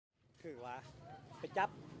ไปจับ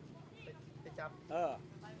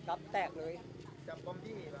จับแตกเลย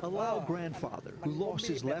A Lao grandfather who lost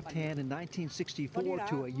his left hand in 1964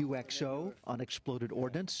 to a UXO, unexploded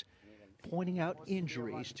ordnance, pointing out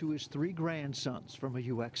injuries to his 3 grandsons from a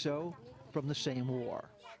UXO from the same war.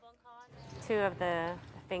 2 of the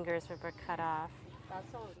fingers were cut off.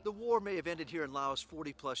 The war may have ended here in Laos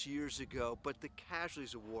 40-plus years ago, but the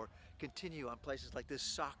casualties of war continue on places like this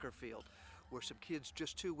soccer field, where some kids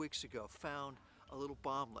just 2 weeks ago found a little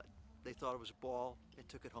bomblet. They thought it was a ball and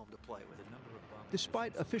took it home to play with.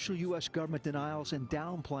 Despite official U.S. government denials and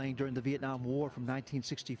downplaying during the Vietnam War from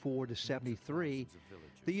 1964 to 73,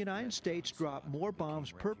 the United States dropped more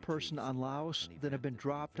bombs per person on Laos than have been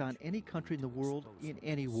dropped on any country in the world in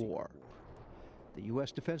any war. The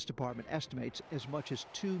U.S. Defense Department estimates as much as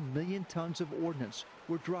 2 million tons of ordnance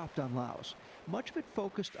were dropped on Laos, much of it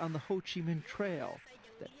focused on the Ho Chi Minh Trail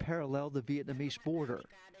that paralleled the Vietnamese border.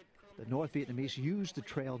 The North Vietnamese used the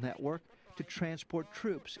trail network to transport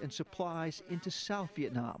troops and supplies into South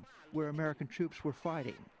Vietnam, where American troops were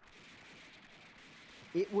fighting.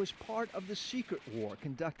 It was part of the secret war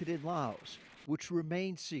conducted in Laos, which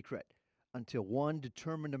remained secret until one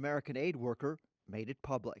determined American aid worker made it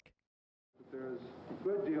public. There is a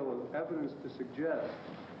good deal of evidence to suggest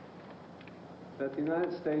that the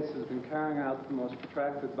United States has been carrying out the most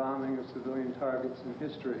protracted bombing of civilian targets in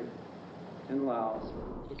history in Laos.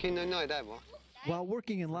 While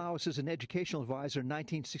working in Laos as an educational advisor in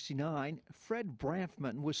 1969, Fred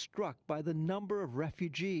Branfman was struck by the number of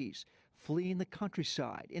refugees fleeing the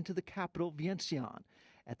countryside into the capital, Vientiane,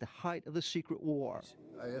 at the height of the secret war.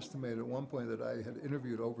 I estimated at one point that I had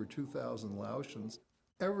interviewed over 2,000 Laotians.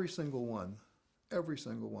 Every single one,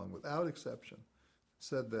 without exception,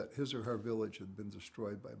 said that his or her village had been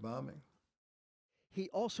destroyed by bombing. He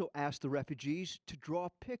also asked the refugees to draw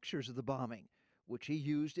pictures of the bombing, which he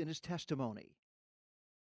used in his testimony.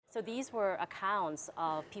 So these were accounts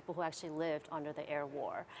of people who actually lived under the air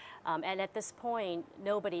war. And at this point,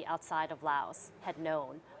 nobody outside of Laos had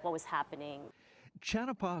known what was happening.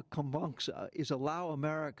 Chanapa Kombongsa is a Lao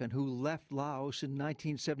American who left Laos in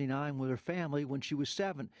 1979 with her family when she was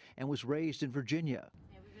 7 and was raised in Virginia.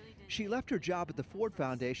 She left her job at the Ford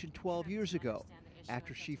Foundation 12 years ago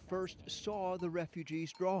after she first saw the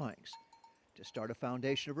refugees' drawings to start a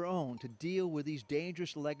foundation of her own to deal with these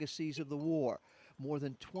dangerous legacies of the war. More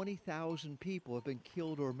than 20,000 people have been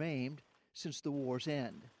killed or maimed since the war's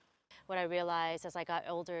end. What I realized as I got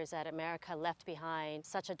older is that America left behind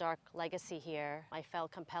such a dark legacy here. I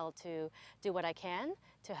felt compelled to do what I can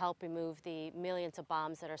to help remove the millions of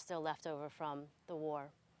bombs that are still left over from the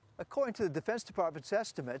war. According to the Defense Department's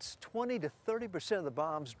estimates, 20 to 30% of the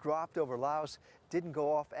bombs dropped over Laos didn't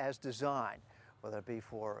go off as designed, whether it be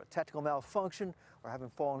for a technical malfunction or having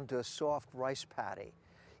fallen into a soft rice paddy.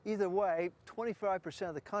 Either way, 25%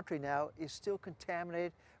 of the country now is still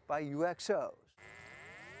contaminated by UXOs.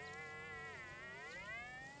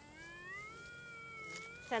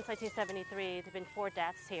 Since 1973, there have been 4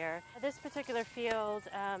 deaths here. This particular field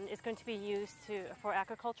is going to be used for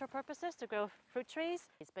agricultural purposes to grow fruit trees.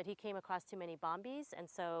 But he came across too many bombies, and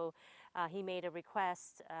so he made a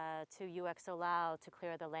request to UXO Lao to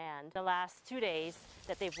clear the land. The last 2 days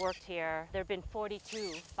that they've worked here, there have been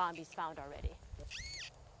 42 bombies found already.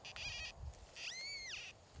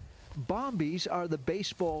 Bombies are the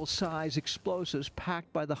baseball-size explosives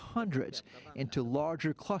packed by the hundreds into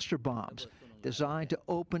larger cluster bombs designed to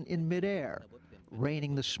open in midair,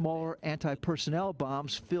 raining the smaller anti-personnel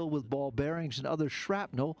bombs filled with ball bearings and other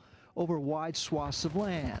shrapnel over wide swaths of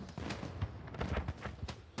land.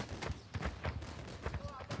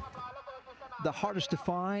 The hardest to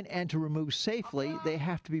find and to remove safely, they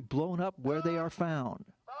have to be blown up where they are found.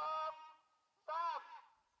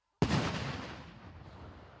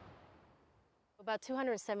 About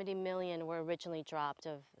 270 million were originally dropped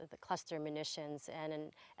of the cluster munitions, and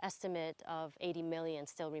an estimate of 80 million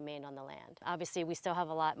still remain on the land. Obviously, we still have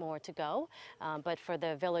a lot more to go, but for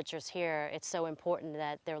the villagers here, it's so important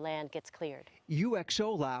that their land gets cleared.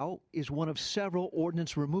 UXO Lao is one of several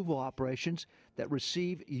ordnance removal operations that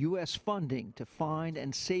receive U.S. funding to find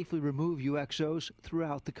and safely remove UXOs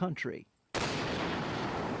throughout the country.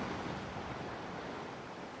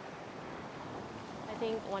 I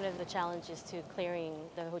think one of the challenges to clearing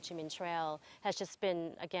the Ho Chi Minh Trail has just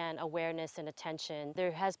been, again, awareness and attention.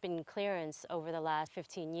 There has been clearance over the last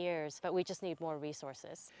 15 years, but we just need more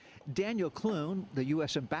resources. Daniel Clune, the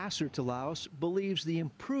U.S. ambassador to Laos, believes the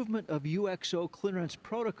improvement of UXO clearance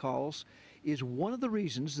protocols is one of the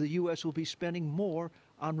reasons the U.S. will be spending more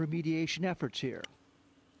on remediation efforts here.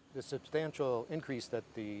 The substantial increase that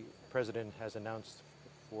the president has announced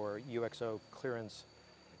for UXO clearance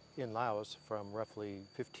in Laos from roughly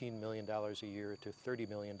 $15 million a year to $30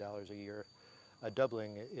 million a year. A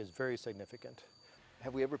doubling is very significant.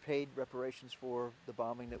 Have we ever paid reparations for the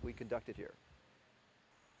bombing that we conducted here?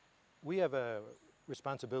 We have a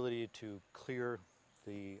responsibility to clear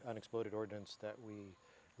the unexploded ordnance that we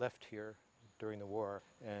left here during the war,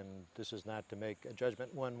 and this is not to make a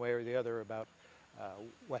judgment one way or the other about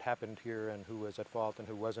what happened here and who was at fault and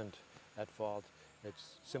who wasn't at fault.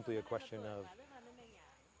 It's simply a question of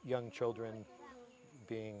young children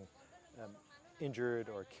being injured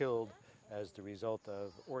or killed as the result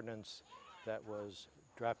of ordnance that was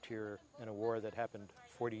dropped here in a war that happened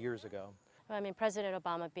 40 years ago. I mean, President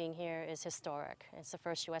Obama being here is historic. It's the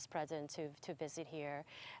first U.S. president to visit here,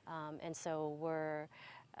 and so we're,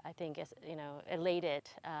 I think, elated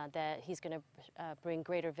that he's going to bring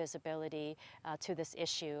greater visibility to this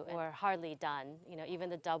issue. We're hardly done. Even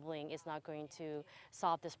the doubling is not going to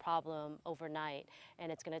solve this problem overnight,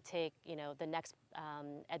 and it's going to take, the next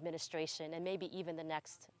administration and maybe even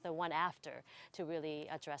the one after to really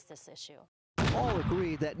address this issue. All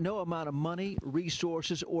agree that no amount of money,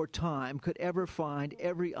 resources, or time could ever find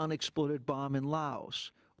every unexploded bomb in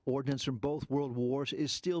Laos. Ordnance from both world wars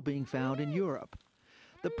is still being found in Europe.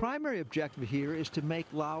 The primary objective here is to make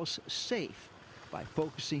Laos safe by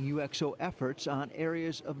focusing UXO efforts on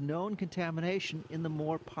areas of known contamination in the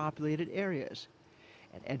more populated areas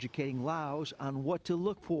and educating Laos on what to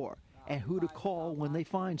look for and who to call when they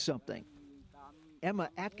find something. Emma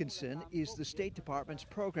Atkinson is the State Department's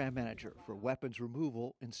program manager for weapons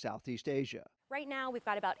removal in Southeast Asia. Right now, we've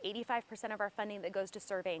got about 85% of our funding that goes to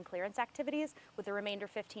survey and clearance activities, with the remainder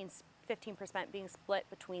 15% being split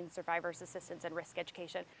between survivors assistance and risk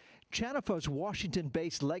education. Chanafa's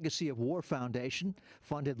Washington-based Legacy of War Foundation,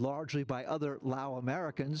 funded largely by other Lao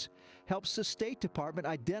Americans, helps the State Department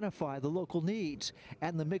identify the local needs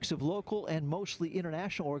and the mix of local and mostly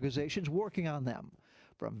international organizations working on them,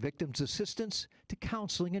 from victims assistance to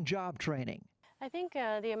counseling and job training. I think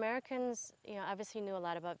the Americans, obviously knew a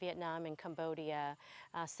lot about Vietnam and Cambodia.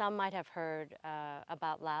 Some might have heard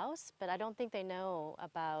about Laos, but I don't think they know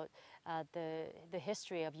about the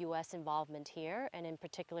history of U.S. involvement here, and in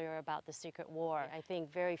particular about the secret war. I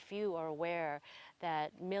think very few are aware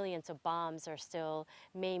that millions of bombs are still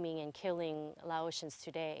maiming and killing Laotians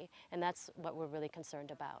today, and that's what we're really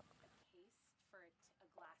concerned about.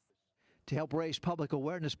 To help raise public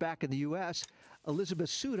awareness back in the U.S., Elizabeth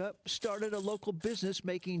Suda started a local business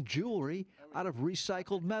making jewelry out of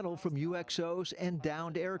recycled metal from UXOs and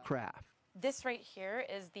downed aircraft. This right here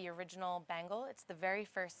is the original bangle. It's the very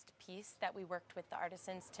first piece that we worked with the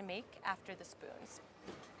artisans to make after the spoons.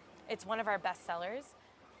 It's one of our best sellers,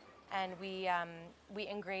 and we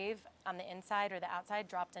engrave on the inside or the outside,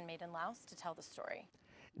 dropped and made in Laos, to tell the story.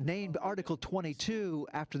 Named Article 22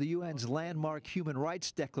 after the UN's landmark human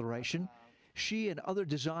rights declaration, she and other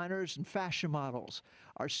designers and fashion models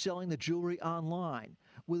are selling the jewelry online,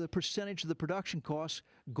 with a percentage of the production costs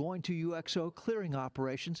going to UXO clearing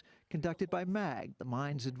operations conducted by MAG, the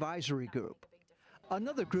Mines Advisory Group.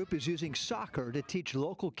 Another group is using soccer to teach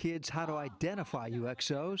local kids how to identify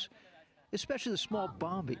UXOs, especially the small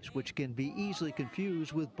bombies, which can be easily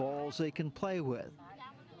confused with balls they can play with,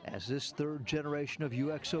 as this third generation of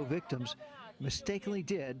UXO victims mistakenly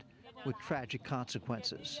did, with tragic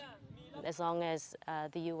consequences. As long as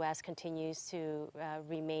the U.S. continues to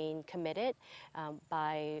remain committed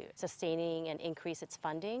by sustaining and increase its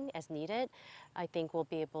funding as needed, I think we'll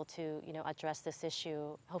be able to, address this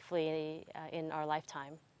issue, hopefully in our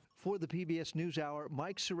lifetime. For the PBS NewsHour,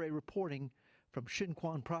 Mike Cerre reporting from Sin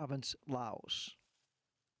Quan Province, Laos.